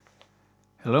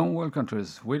Hello and welcome to the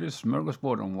Swedish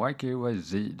smorgasbord on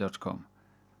ykyz.com.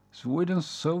 Sweden's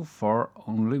so far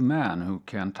only man who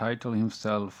can title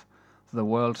himself the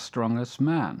world's strongest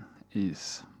man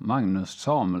is Magnus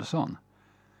Samuelsson.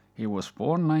 He was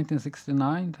born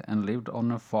 1969 and lived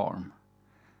on a farm.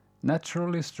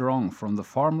 Naturally strong from the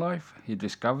farm life, he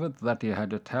discovered that he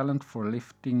had a talent for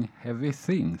lifting heavy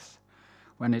things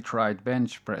when he tried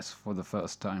bench press for the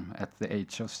first time at the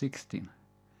age of 16.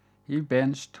 He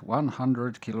benched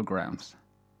 100 kilograms.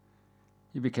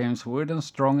 He became Sweden's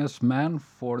strongest man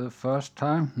for the first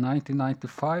time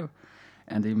 1995,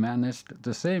 and he managed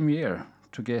the same year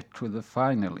to get to the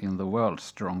final in the world's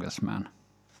strongest man.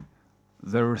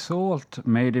 The result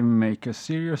made him make a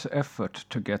serious effort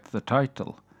to get the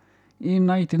title. In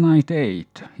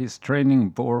 1998, his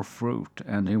training bore fruit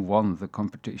and he won the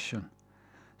competition.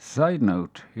 Side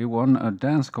note, he won a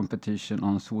dance competition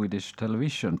on Swedish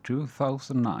television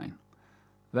 2009.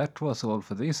 That was all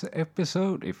for this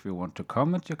episode. If you want to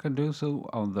comment, you can do so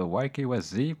on the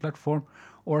YKYZ platform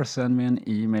or send me an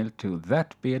email to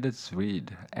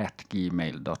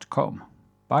thatbeardedswede@gmail.com.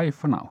 Bye for now.